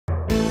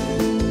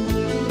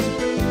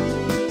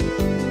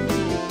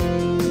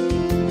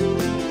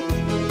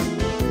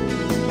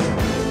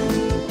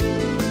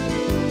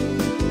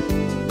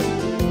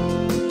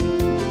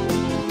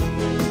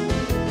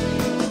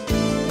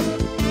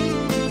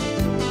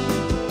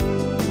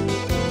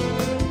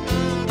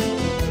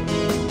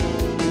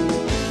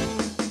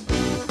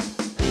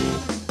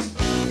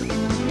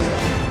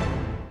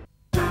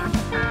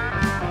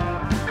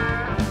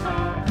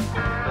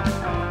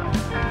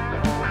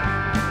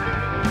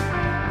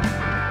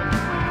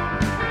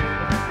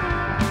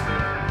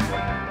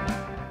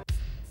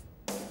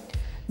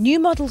New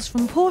models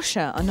from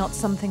Porsche are not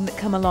something that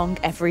come along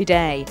every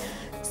day.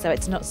 So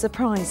it's not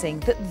surprising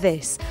that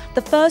this,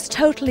 the first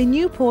totally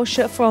new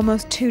Porsche for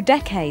almost 2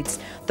 decades,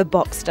 the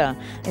Boxster,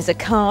 is a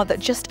car that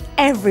just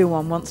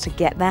everyone wants to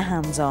get their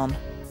hands on.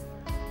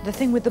 The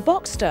thing with the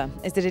Boxster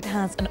is that it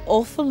has an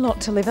awful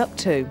lot to live up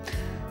to.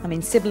 I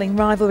mean, sibling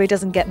rivalry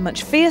doesn't get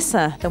much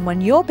fiercer than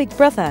when your big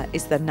brother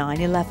is the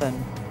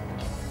 911.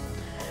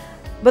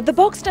 But the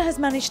Boxster has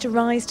managed to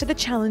rise to the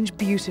challenge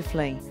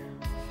beautifully.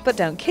 But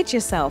don't kid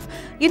yourself,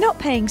 you're not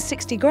paying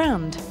 60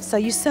 grand, so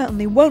you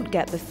certainly won't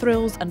get the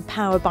thrills and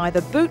power by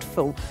the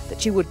bootful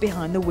that you would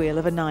behind the wheel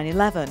of a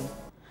 911.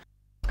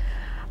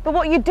 But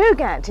what you do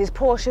get is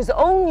Porsche's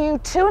all-new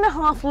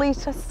 2.5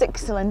 litre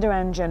 6-cylinder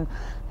engine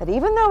that,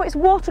 even though it's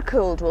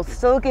water-cooled, will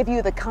still give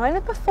you the kind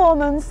of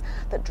performance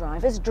that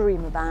drivers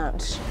dream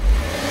about.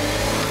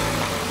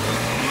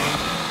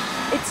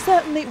 It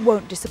certainly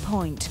won't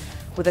disappoint,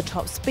 with a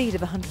top speed of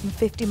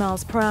 150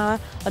 miles per hour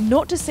and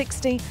 0 to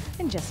 60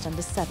 in just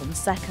under 7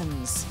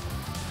 seconds.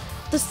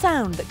 The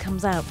sound that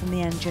comes out from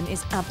the engine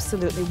is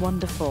absolutely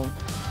wonderful,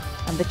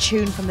 and the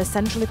tune from the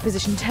centrally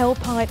positioned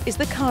tailpipe is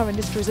the car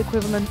industry's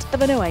equivalent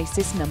of an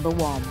Oasis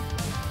 #1.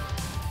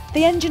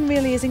 The engine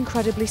really is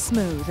incredibly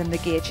smooth and the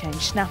gear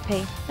change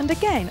snappy, and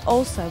again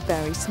also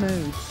very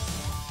smooth.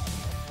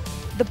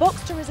 The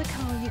Boxster is a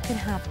car you can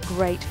have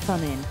great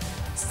fun in,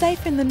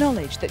 safe in the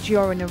knowledge that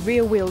you're in a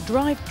rear-wheel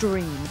drive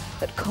dream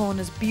that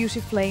corners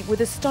beautifully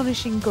with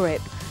astonishing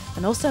grip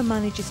and also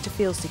manages to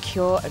feel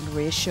secure and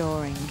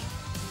reassuring.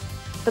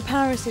 The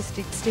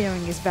power-assisted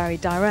steering is very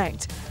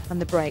direct,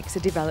 and the brakes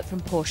are developed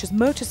from Porsche's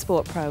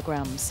motorsport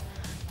programmes.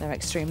 They're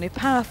extremely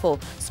powerful,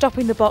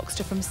 stopping the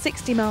Boxster from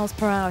 60 miles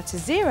per hour to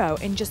 0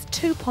 in just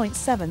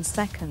 2.7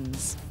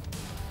 seconds.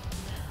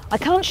 I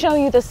can't show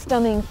you the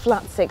stunning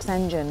flat-six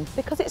engine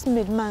because it's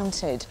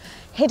mid-mounted,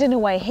 hidden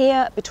away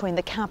here between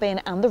the cabin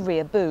and the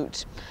rear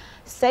boot,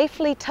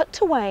 safely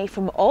tucked away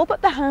from all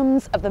but the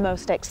hands of the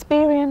most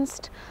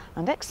experienced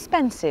and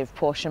expensive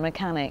Porsche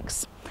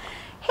mechanics.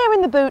 Here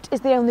in the boot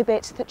is the only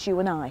bit that you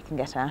and I can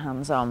get our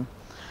hands on.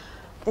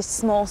 This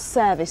small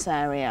service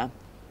area.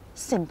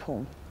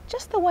 Simple,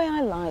 just the way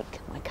I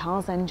like my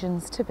car's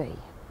engines to be.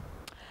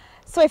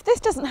 So if this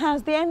doesn't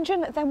house the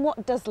engine, then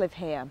what does live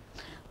here?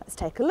 Let's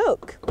take a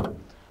look.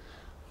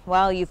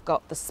 Well, you've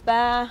got the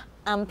spare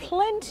and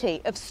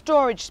plenty of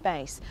storage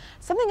space,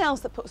 something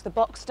else that puts the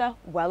Boxster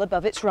well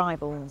above its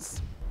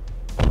rivals.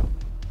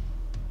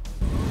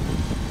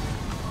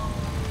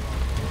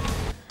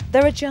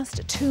 There are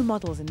just 2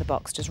 models in the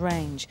Boxster's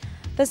range.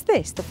 There's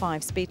this, the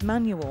 5-speed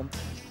manual,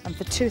 and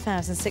for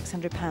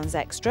 £2,600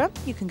 extra,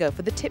 you can go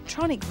for the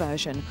Tiptronic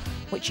version,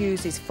 which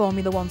uses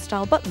Formula 1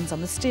 style buttons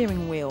on the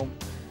steering wheel.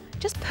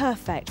 Just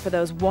perfect for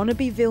those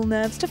wannabe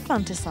Villeneuves to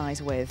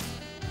fantasise with.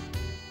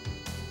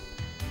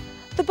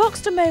 The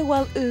Boxster may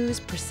well ooze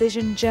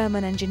precision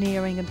German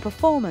engineering and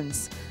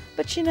performance,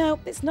 but you know,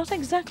 it's not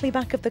exactly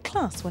back of the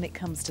class when it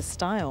comes to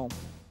style.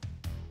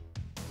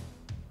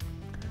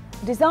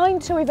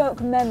 Designed to evoke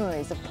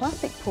memories of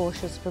classic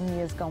Porsches from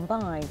years gone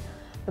by,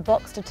 the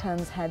Boxster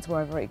turns heads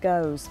wherever it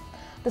goes.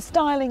 The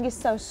styling is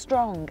so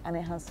strong and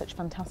it has such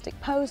fantastic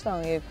pose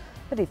value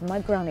that even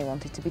my granny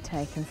wanted to be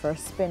taken for a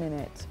spin in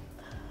it.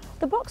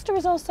 The Boxster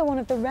is also one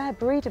of the rare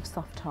breed of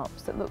soft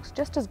tops that looks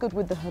just as good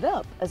with the hood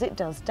up as it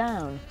does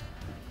down.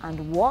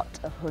 And what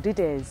a hood it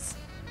is!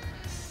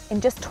 In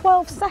just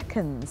 12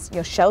 seconds,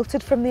 you're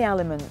sheltered from the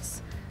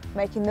elements,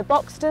 making the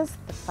Boxsters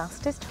the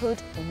fastest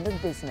hood in the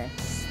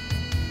business.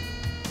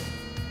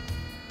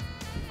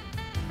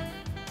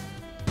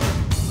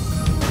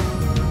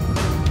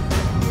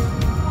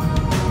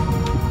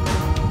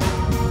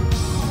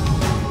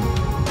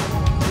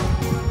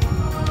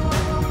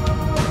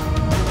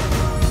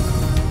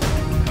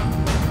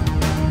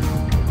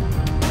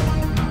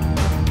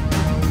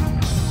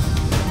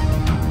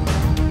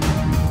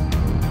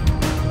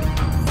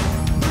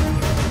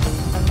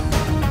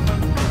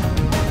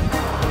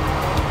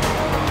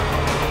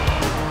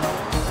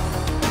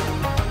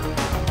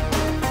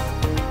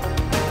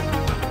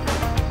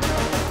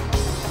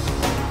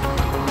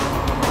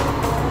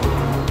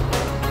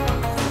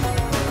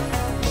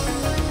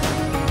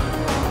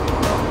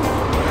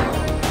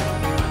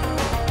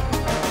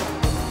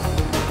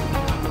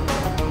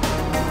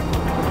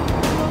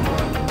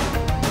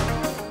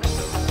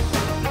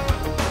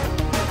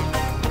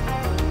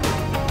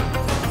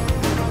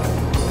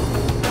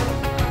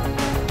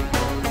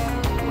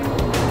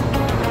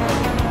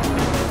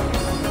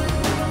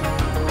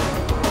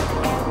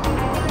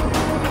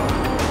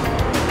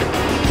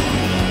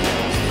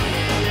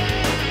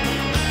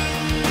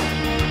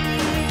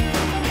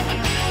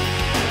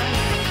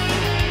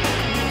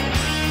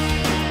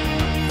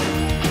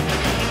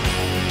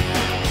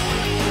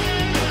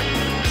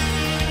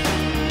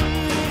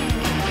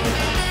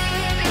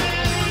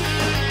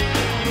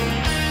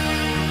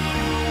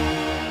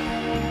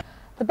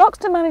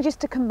 Boxster manages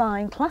to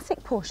combine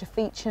classic Porsche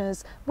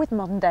features with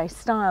modern-day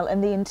style,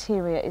 and the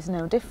interior is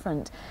no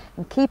different.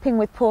 In keeping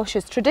with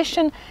Porsche's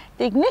tradition,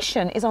 the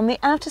ignition is on the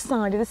outer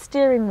side of the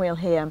steering wheel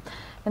here,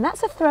 and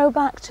that's a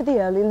throwback to the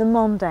early Le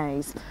Mans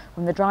days,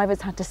 when the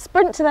drivers had to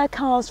sprint to their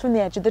cars from the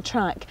edge of the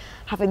track.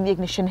 Having the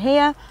ignition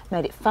here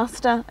made it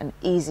faster and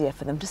easier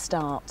for them to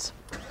start.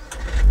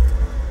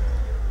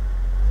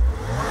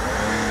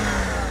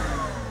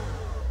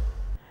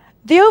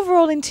 The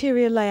overall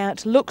interior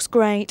layout looks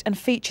great and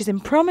features in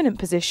prominent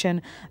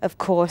position, of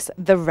course,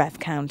 the rev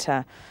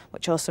counter,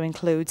 which also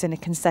includes, in a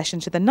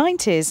concession to the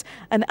 90s,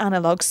 an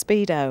analogue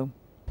speedo.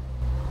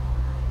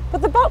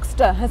 But the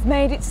Boxster has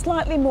made it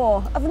slightly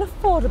more of an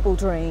affordable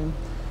dream.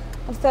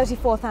 At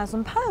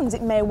 £34,000,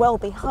 it may well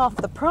be half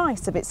the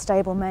price of its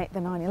stablemate,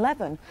 the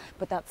 911,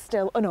 but that's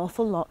still an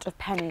awful lot of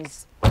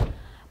pennies.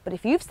 But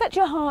if you've set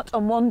your heart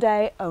on one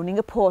day owning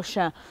a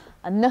Porsche,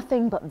 and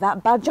nothing but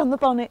that badge on the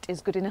bonnet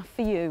is good enough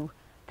for you,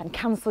 then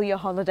cancel your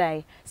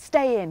holiday,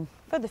 stay in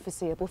for the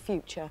foreseeable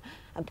future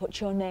and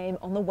put your name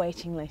on the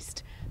waiting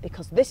list,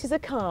 because this is a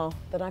car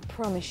that I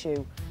promise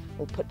you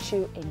will put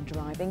you in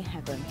driving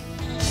heaven.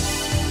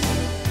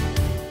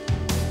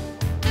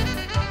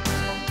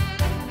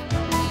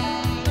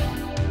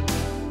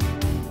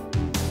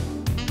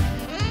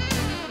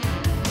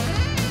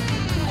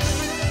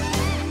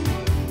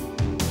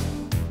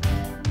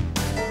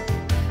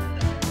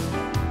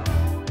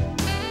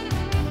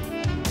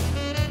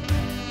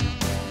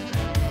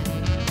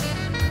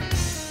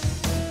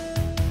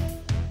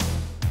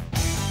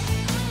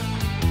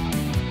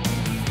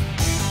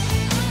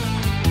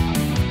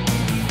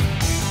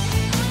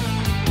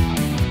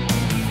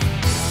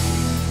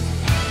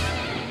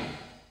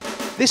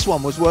 This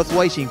one was worth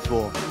waiting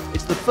for.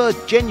 It's the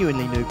first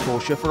genuinely new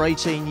Porsche for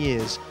 18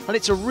 years, and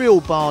it's a real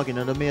bargain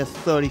at a mere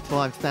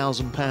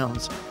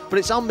 £35,000. But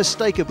it's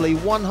unmistakably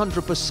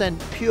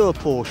 100% pure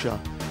Porsche,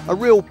 a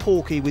real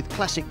porky with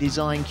classic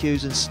design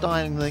cues and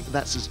styling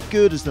that's as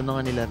good as the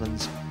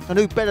 911s. And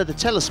who better to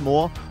tell us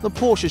more than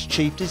Porsche's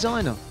chief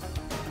designer?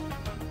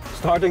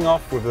 Starting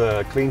off with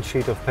a clean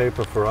sheet of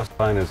paper for us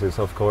designers is,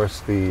 of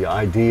course, the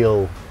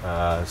ideal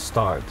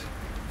start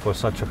for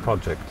such a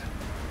project.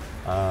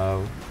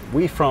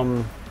 We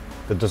from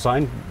the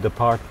design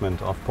department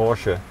of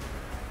Porsche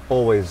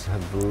always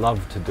have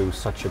loved to do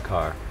such a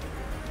car.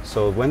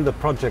 So when the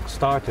project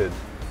started,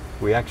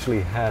 we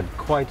actually had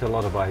quite a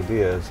lot of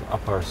ideas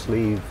up our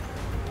sleeve,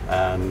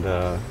 and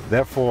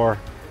therefore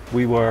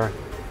we were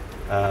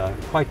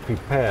quite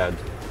prepared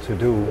to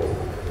do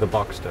the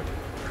Boxster.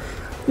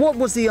 What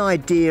was the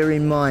idea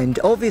in mind?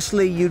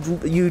 Obviously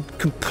you'd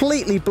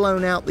completely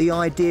blown out the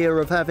idea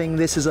of having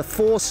this as a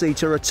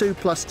four-seater, a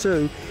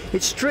 2+2.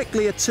 It's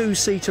strictly a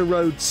two-seater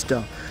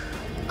roadster.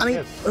 I mean,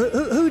 yes.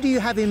 Who do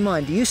you have in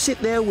mind? Do you sit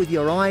there with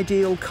your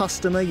ideal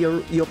customer,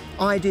 your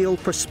ideal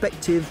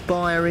prospective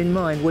buyer in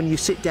mind when you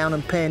sit down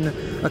and pen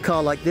a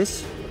car like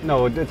this?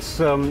 No, it's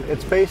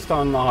based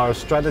on our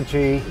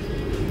strategy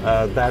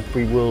that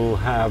we will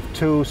have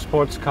two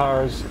sports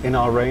cars in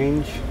our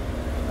range.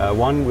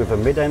 One with a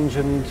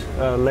mid-engined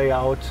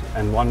layout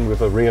and one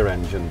with a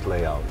rear-engined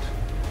layout.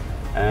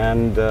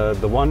 And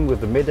the one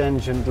with the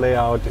mid-engined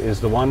layout is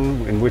the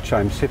one in which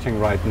I'm sitting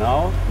right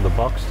now, the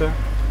Boxster,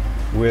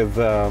 with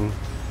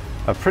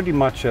pretty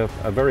much a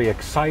very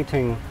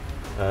exciting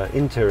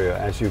interior,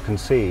 as you can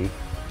see,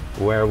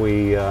 where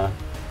we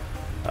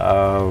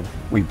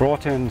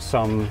brought in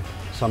some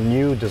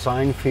new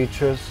design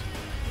features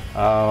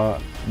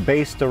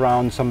based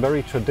around some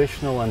very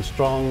traditional and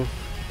strong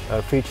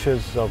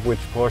features of which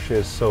Porsche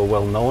is so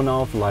well known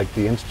of, like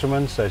the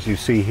instruments, as you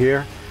see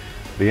here.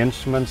 The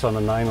instruments on the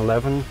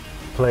 911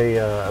 play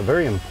a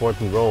very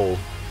important role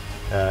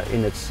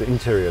in its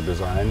interior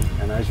design.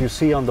 And as you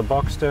see on the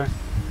Boxster,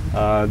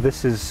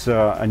 this is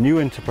a new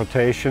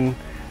interpretation.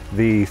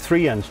 The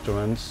three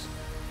instruments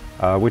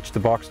which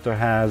the Boxster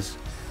has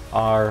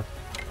are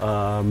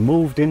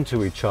moved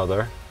into each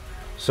other,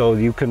 so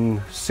you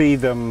can see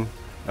them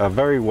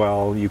very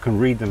well, you can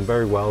read them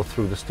very well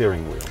through the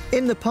steering wheel.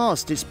 In the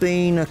past, it's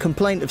been a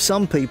complaint of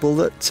some people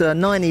that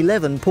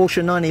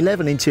Porsche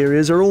 911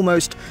 interiors are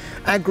almost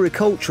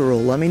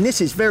agricultural. I mean,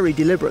 this is very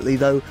deliberately,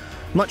 though,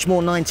 much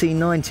more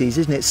 1990s,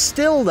 isn't it?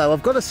 Still, though,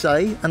 I've got to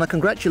say, and I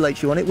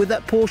congratulate you on it, with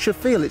that Porsche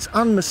feel, it's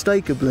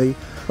unmistakably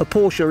a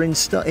Porsche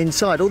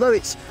inside, although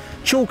it's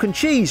chalk and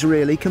cheese,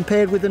 really,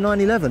 compared with the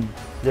 911.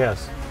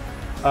 Yes.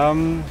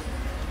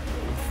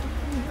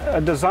 A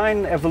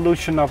design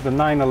evolution of the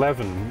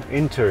 911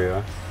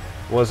 interior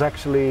was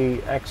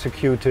actually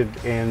executed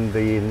in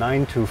the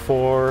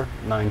 924,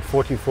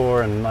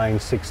 944 and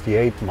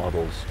 968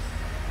 models.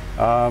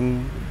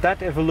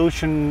 That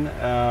evolution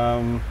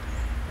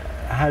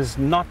has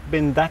not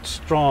been that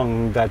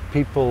strong that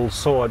people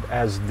saw it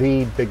as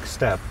the big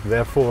step.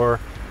 Therefore,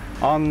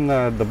 on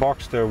the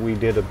Boxster we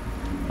did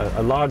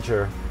a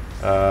larger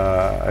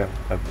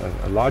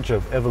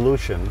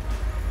evolution.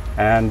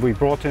 And we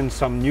brought in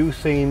some new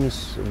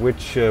themes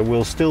which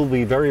will still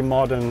be very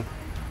modern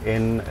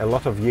in a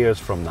lot of years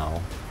from now.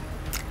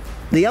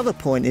 The other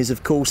point is,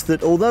 of course,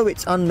 that although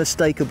it's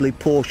unmistakably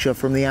Porsche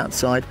from the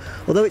outside,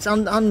 although it's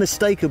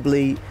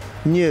unmistakably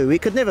new,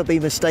 it could never be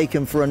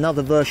mistaken for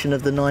another version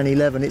of the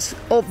 911. It's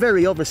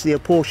very obviously a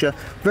Porsche,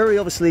 very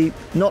obviously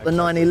not the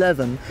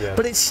 911, yes.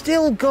 But it's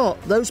still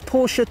got those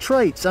Porsche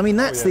traits. I mean,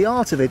 that's the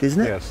art of it,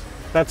 isn't it? Yes,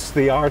 that's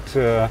the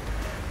art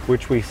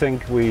which we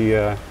think we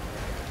are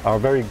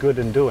very good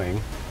in doing.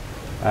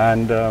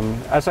 And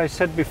as I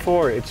said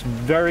before, it's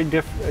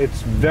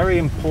very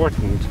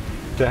important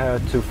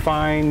to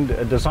find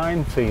a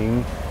design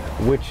theme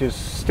which is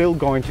still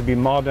going to be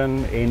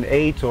modern in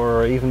 8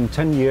 or even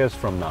 10 years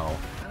from now.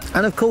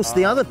 And of course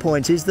the other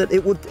point is that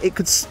it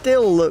could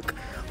still look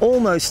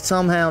almost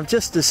somehow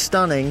just as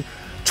stunning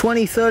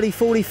 20, 30,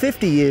 40,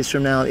 50 years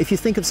from now. If you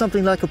think of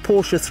something like a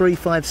Porsche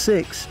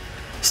 356,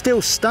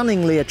 still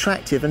stunningly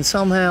attractive and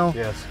somehow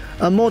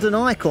a modern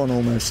icon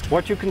almost.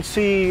 What you can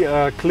see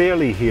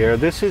clearly here,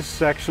 this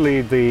is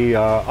actually the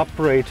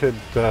uprated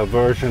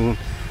version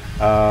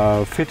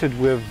fitted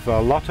with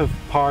a lot of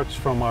parts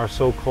from our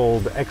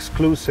so-called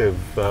exclusive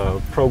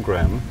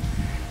program.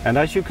 And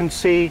as you can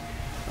see,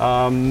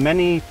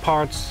 many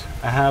parts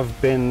have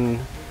been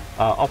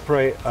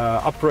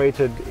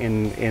uprated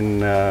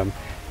in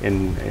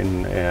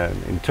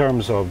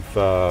terms of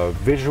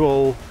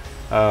visual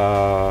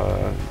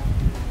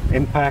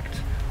impact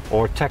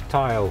or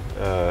tactile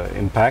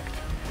impact.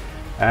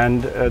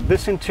 And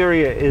this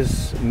interior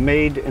is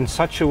made in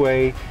such a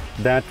way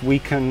that we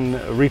can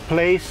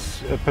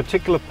replace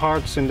particular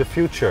parts in the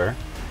future.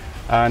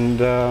 And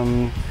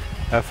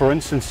for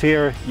instance,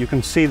 here you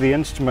can see the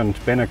instrument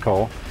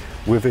binnacle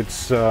with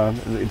its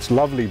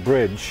lovely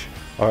bridge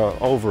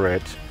over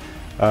it,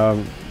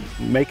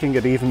 making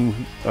it even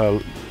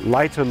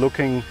lighter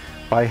looking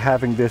by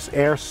having this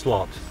air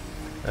slot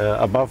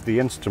above the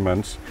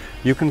instruments.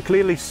 You can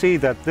clearly see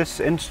that this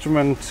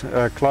instrument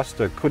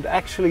cluster could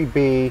actually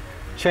be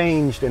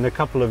changed in a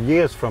couple of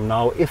years from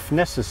now if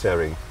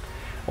necessary.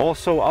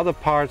 Also, other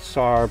parts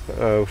are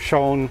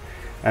shown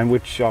and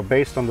which are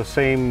based on the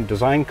same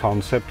design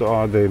concept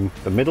are the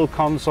middle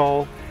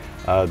console,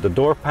 the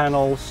door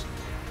panels.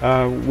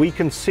 We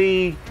can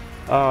see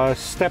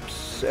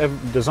steps,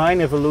 design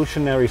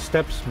evolutionary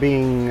steps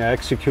being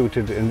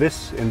executed in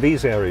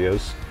these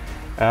areas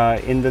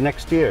in the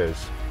next years.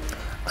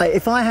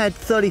 If I had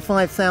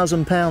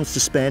 £35,000 to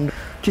spend, do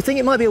you think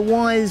it might be a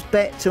wise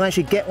bet to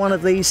actually get one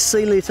of these,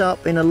 seal it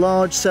up in a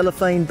large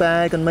cellophane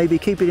bag and maybe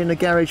keep it in a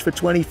garage for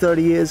 20,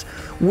 30 years,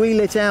 wheel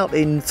it out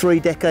in 3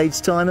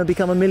 decades time and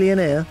become a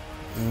millionaire?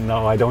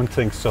 No, I don't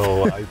think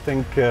so. I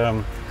think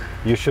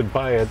you should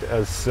buy it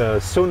as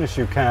soon as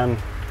you can,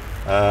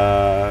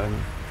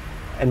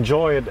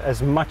 enjoy it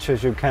as much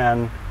as you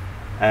can,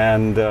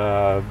 and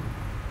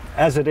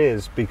as it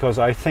is, because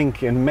I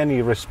think in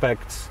many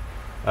respects,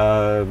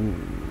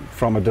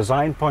 from a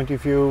design point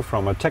of view,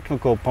 from a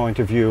technical point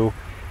of view,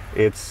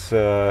 it's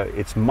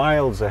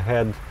miles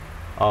ahead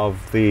of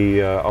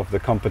the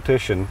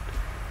competition,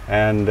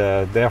 and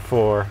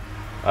therefore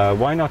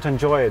why not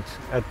enjoy it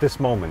at this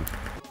moment?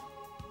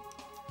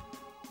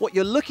 What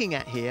you're looking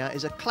at here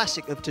is a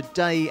classic of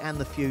today and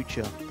the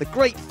future. The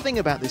great thing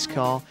about this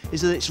car is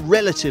that it's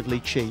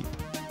relatively cheap.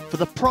 For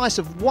the price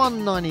of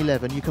one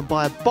 911, you can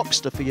buy a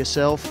Boxster for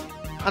yourself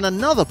and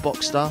another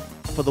Boxster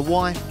for the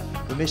wife,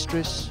 the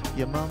mistress,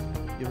 your mum,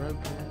 your own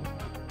parent.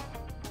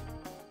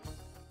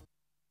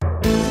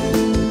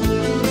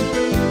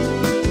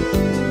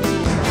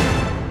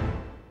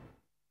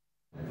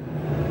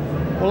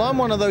 Well, I'm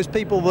one of those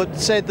people that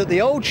said that the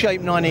old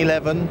shape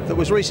 911 that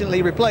was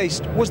recently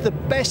replaced was the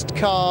best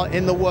car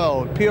in the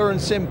world, pure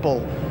and simple.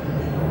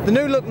 The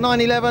new look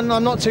 911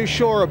 I'm not too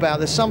sure about.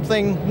 There's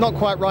something not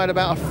quite right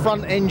about a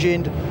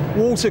front-engined,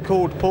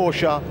 water-cooled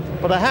Porsche,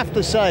 but I have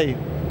to say,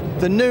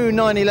 the new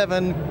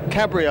 911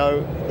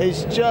 Cabrio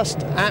is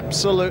just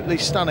absolutely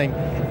stunning.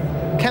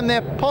 Can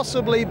there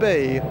possibly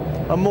be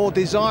a more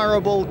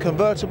desirable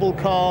convertible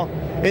car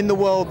in the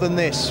world than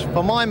this?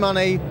 For my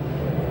money,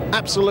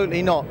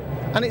 absolutely not.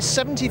 And it's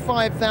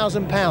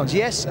 £75,000.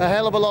 Yes, a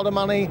hell of a lot of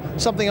money,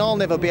 something I'll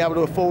never be able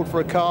to afford for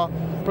a car.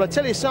 But I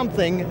tell you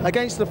something,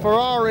 against the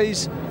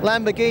Ferraris,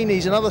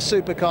 Lamborghinis and other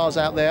supercars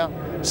out there,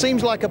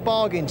 seems like a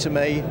bargain to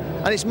me,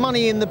 and it's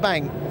money in the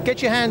bank.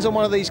 Get your hands on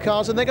one of these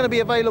cars and they're going to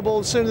be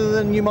available sooner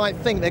than you might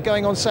think. They're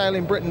going on sale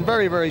in Britain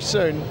very, very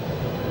soon.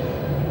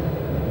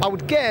 I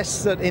would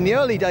guess that in the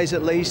early days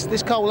at least,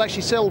 this car will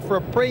actually sell for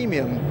a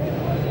premium.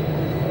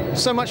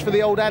 So much for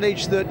the old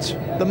adage that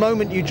the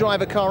moment you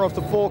drive a car off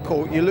the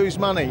forecourt, you lose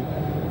money.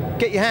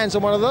 Get your hands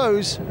on one of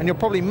those and you'll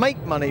probably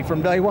make money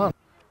from day one.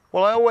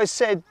 Well, I always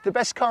said the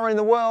best car in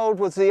the world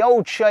was the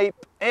old shape,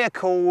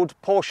 air-cooled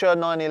Porsche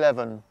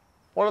 911.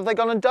 What have they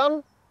gone and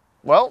done?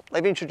 Well,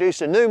 they've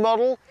introduced a new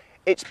model.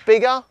 It's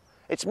bigger,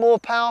 it's more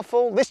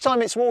powerful. This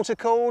time it's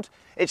water-cooled,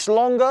 it's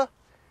longer.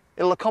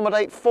 It'll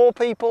accommodate 4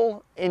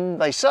 people in,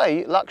 they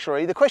say,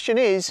 luxury. The question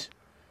is,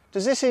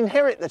 does this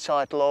inherit the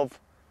title of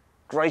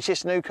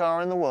greatest new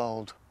car in the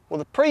world? Well,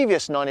 the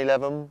previous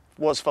 911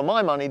 was, for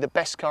my money, the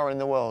best car in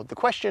the world. The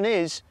question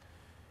is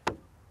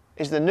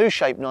the new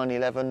shape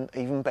 911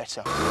 even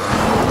better?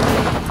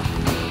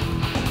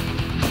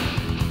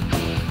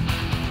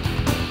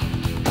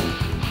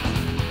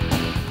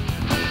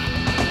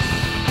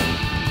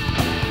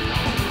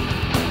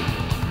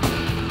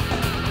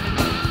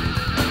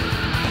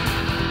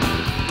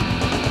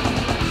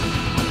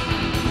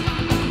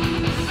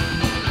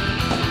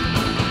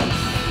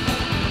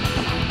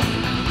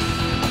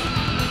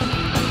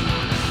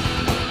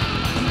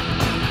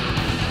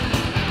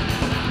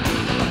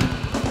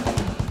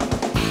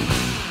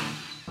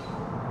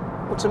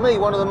 Well, to me,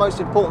 one of the most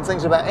important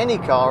things about any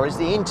car is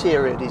the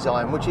interior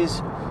design, which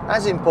is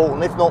as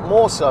important, if not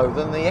more so,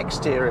 than the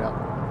exterior.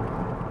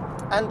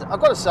 And I've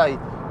got to say,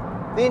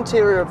 the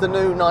interior of the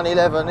new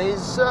 911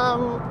 is,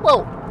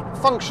 well,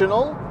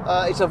 functional.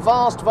 It's a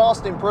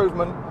vast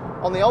improvement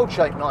on the old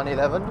shape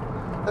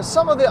 911. There's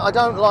some of it I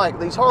don't like,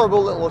 these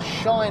horrible little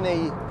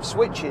shiny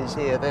switches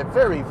here. They're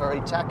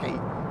very tacky.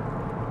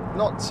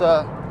 Not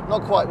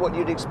quite what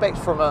you'd expect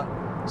from a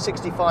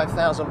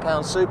 £65,000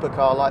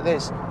 supercar like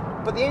this.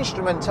 But the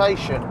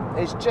instrumentation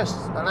is just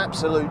an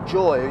absolute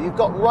joy. You've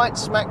got right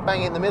smack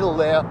bang in the middle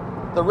there,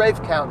 the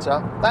rev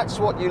counter. That's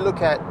what you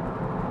look at,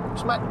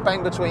 smack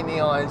bang between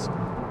the eyes.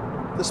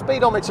 The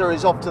speedometer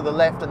is off to the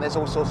left, and there's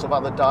all sorts of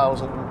other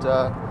dials and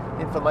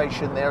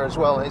information there as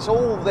well. And it's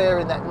all there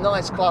in that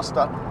nice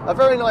cluster. A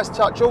very nice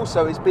touch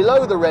also is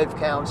below the rev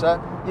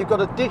counter, you've got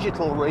a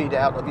digital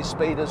readout of your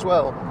speed as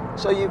well.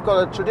 So you've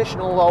got a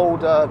traditional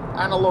old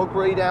analog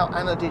readout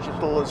and a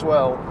digital as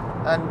well.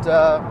 And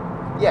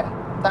yeah,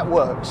 that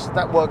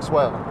works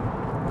well.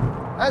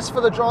 As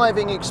for the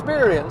driving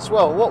experience,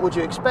 well, what would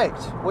you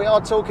expect? We are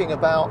talking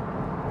about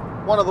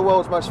one of the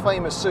world's most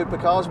famous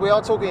supercars. We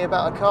are talking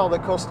about a car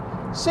that cost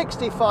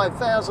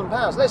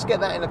 £65,000. Let's get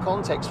that into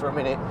context for a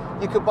minute.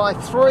 You could buy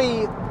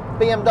 3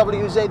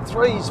 BMW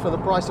Z3s for the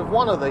price of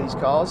one of these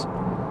cars.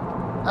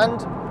 And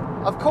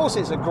of course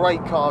it's a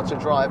great car to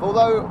drive,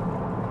 although,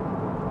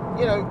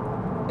 you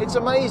know, it's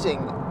amazing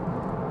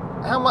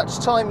how much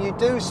time you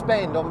do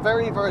spend on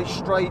very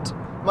straight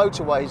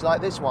motorways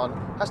like this one.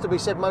 Has to be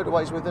said,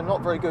 motorways with a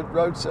not very good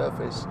road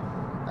surface.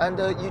 And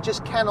you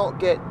just cannot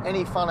get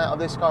any fun out of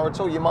this car at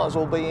all. You might as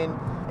well be in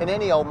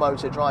any old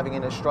motor driving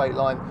in a straight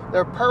line.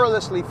 There are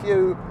perilously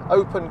few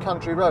open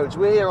country roads.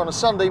 We're here on a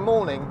Sunday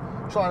morning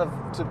trying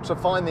to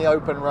find the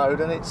open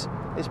road, and it's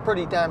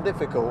pretty damn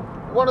difficult.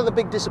 One of the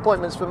big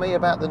disappointments for me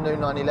about the new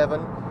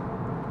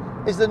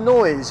 911 is the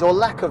noise, or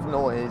lack of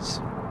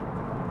noise.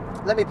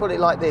 Let me put it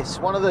like this.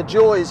 One of the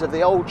joys of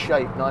the old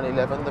shape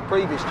 911, the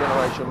previous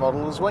generation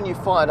model, was when you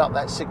fired up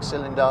that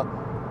 6-cylinder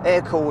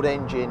air-cooled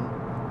engine,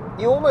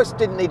 you almost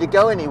didn't need to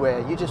go anywhere.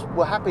 You just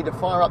were happy to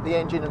fire up the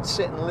engine and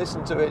sit and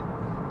listen to it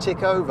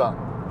tick over.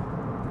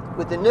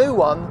 With the new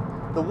one,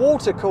 the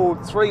water-cooled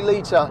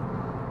 3-litre,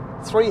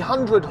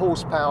 300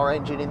 horsepower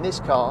engine in this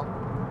car,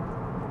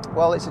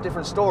 well, it's a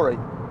different story.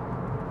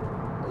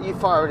 You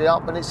fire it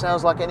up and it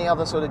sounds like any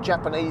other sort of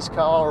Japanese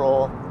car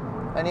or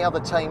any other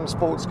tame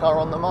sports car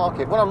on the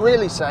market. What I'm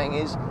really saying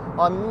is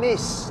I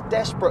miss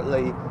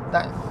desperately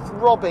that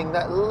throbbing,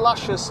 that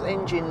luscious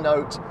engine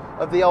note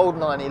of the old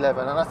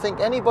 911, and I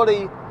think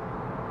anybody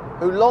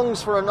who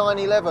longs for a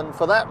 911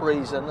 for that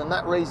reason and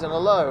that reason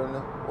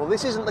alone, well,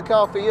 this isn't the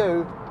car for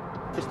you.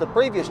 It's the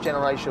previous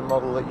generation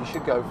model that you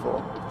should go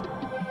for.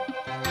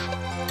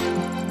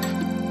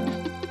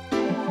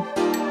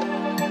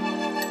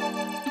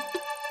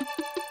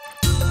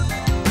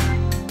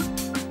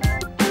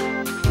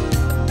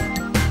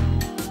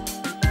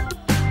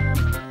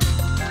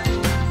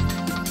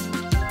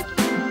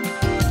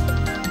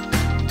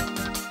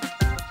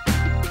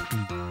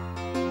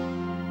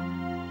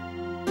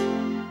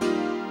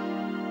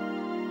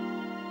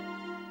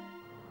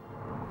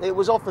 It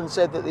was often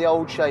said that the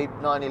old shape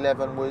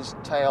 911 was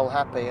tail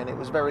happy, and it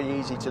was very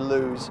easy to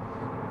lose,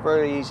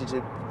 very easy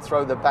to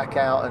throw the back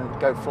out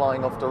and go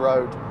flying off the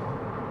road.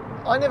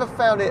 I never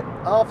found it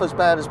half as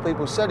bad as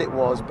people said it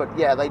was, but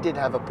yeah, they did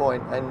have a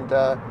point, and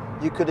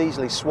you could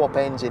easily swap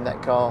ends in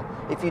that car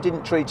if you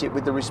didn't treat it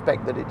with the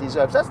respect that it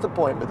deserves. That's the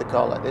point with a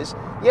car like this.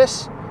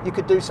 Yes, you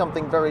could do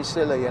something very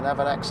silly and have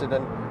an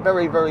accident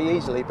very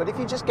easily, but if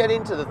you just get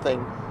into the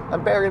thing,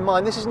 and bear in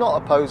mind, this is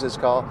not a poser's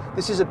car.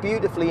 This is a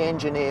beautifully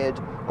engineered,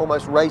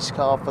 almost race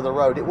car for the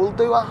road. It will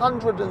do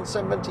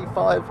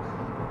 175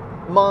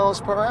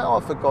 miles per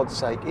hour, for God's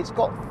sake. It's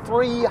got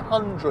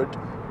 300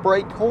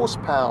 brake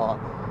horsepower.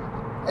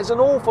 There's an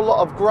awful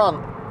lot of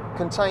grunt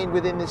contained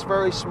within this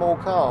very small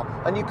car,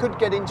 and you could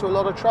get into a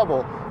lot of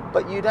trouble,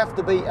 but you'd have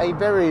to be a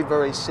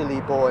very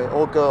silly boy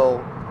or girl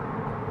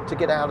to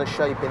get out of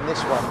shape in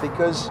this one,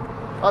 because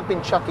I've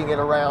been chucking it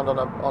around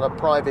on a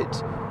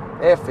private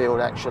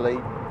airfield, actually,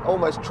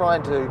 almost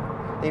trying to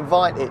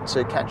invite it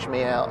to catch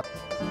me out.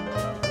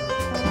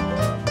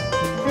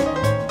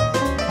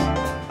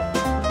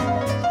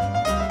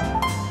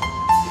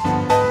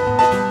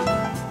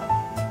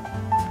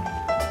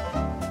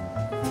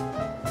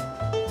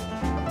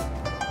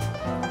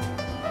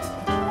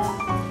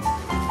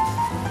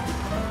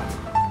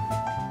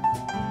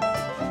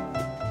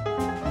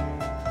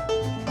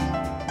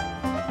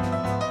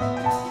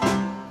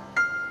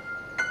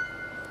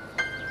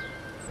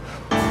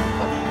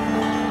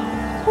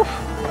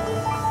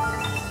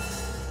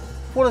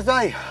 What a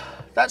day.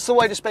 That's the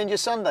way to spend your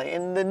Sunday,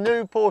 in the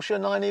new Porsche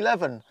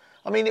 911.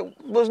 I mean,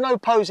 it was no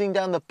posing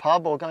down the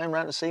pub or going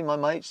around to see my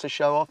mates to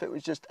show off. It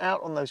was just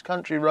out on those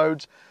country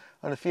roads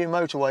and a few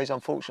motorways,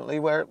 unfortunately,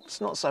 where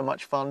it's not so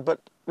much fun, but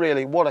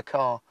really, what a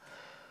car.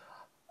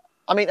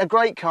 I mean, a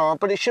great car,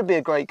 but it should be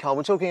a great car.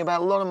 We're talking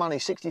about a lot of money,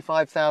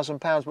 £65,000,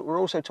 but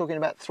we're also talking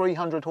about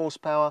 300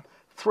 horsepower,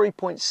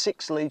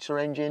 3.6 litre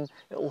engine.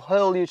 It'll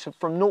hurl you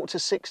from 0 to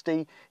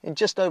 60 in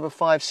just over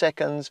 5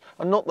 seconds.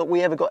 And not that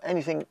we ever got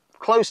anything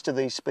close to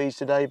these speeds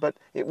today, but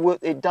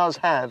it does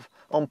have,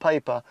 on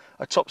paper,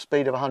 a top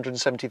speed of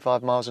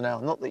 175 miles an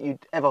hour. Not that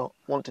you'd ever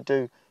want to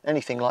do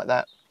anything like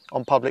that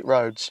on public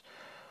roads.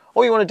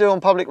 All you want to do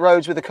on public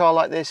roads with a car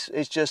like this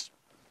is just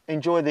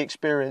enjoy the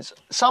experience.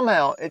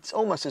 Somehow it's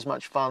almost as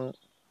much fun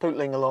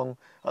pootling along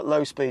at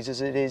low speeds as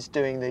it is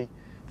doing the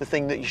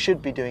thing that you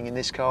should be doing in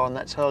this car, and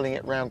that's hurling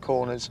it round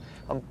corners.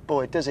 And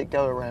boy, does it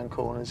go around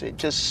corners. It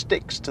just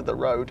sticks to the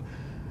road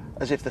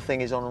as if the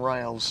thing is on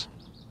rails.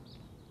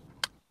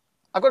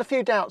 I've got a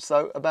few doubts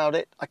though about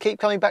it. I keep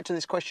coming back to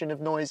this question of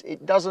noise.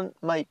 It doesn't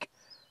make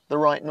the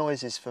right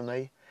noises for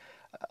me.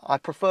 I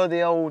prefer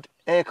the old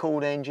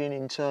air-cooled engine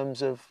in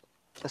terms of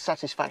the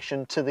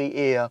satisfaction to the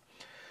ear.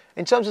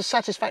 In terms of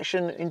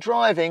satisfaction in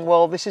driving,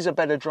 well, this is a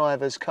better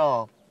driver's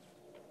car.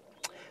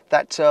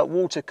 That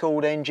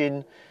water-cooled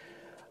engine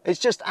is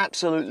just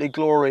absolutely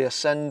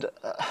glorious, and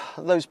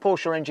those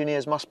Porsche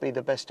engineers must be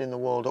the best in the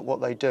world at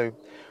what they do.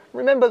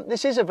 Remember,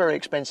 this is a very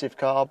expensive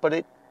car,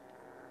 but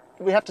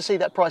we have to see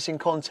that price in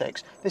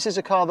context. This is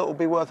a car that will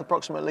be worth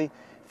approximately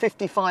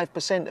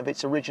 55% of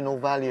its original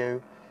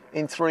value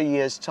in 3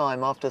 years'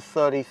 time. After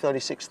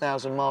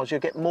 36,000 miles,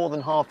 you'll get more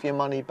than half your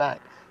money back.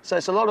 So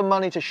it's a lot of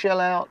money to shell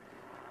out,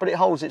 but it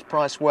holds its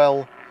price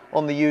well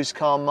on the used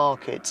car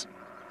market.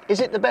 Is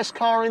it the best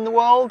car in the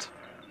world?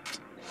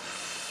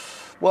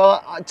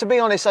 Well, to be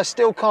honest, I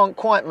still can't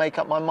quite make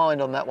up my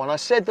mind on that one. I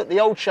said that the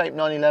old shape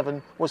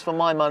 911 was, for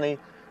my money,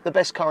 the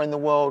best car in the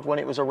world when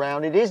it was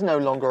around. It is no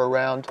longer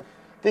around.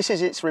 This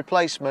is its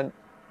replacement.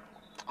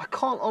 I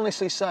can't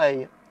honestly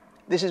say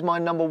this is my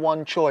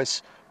 #1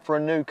 choice for a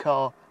new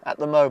car at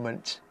the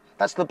moment.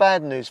 That's the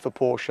bad news for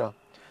Porsche.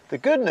 The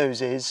good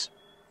news is,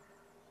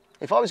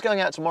 if I was going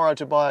out tomorrow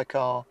to buy a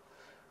car,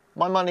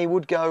 my money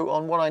would go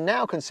on what I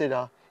now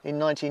consider in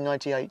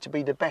 1998 to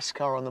be the best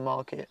car on the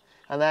market,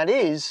 and that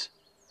is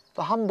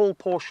the humble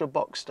Porsche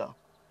Boxster,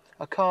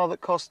 a car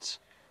that costs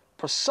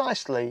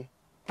precisely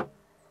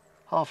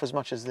half as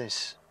much as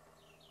this.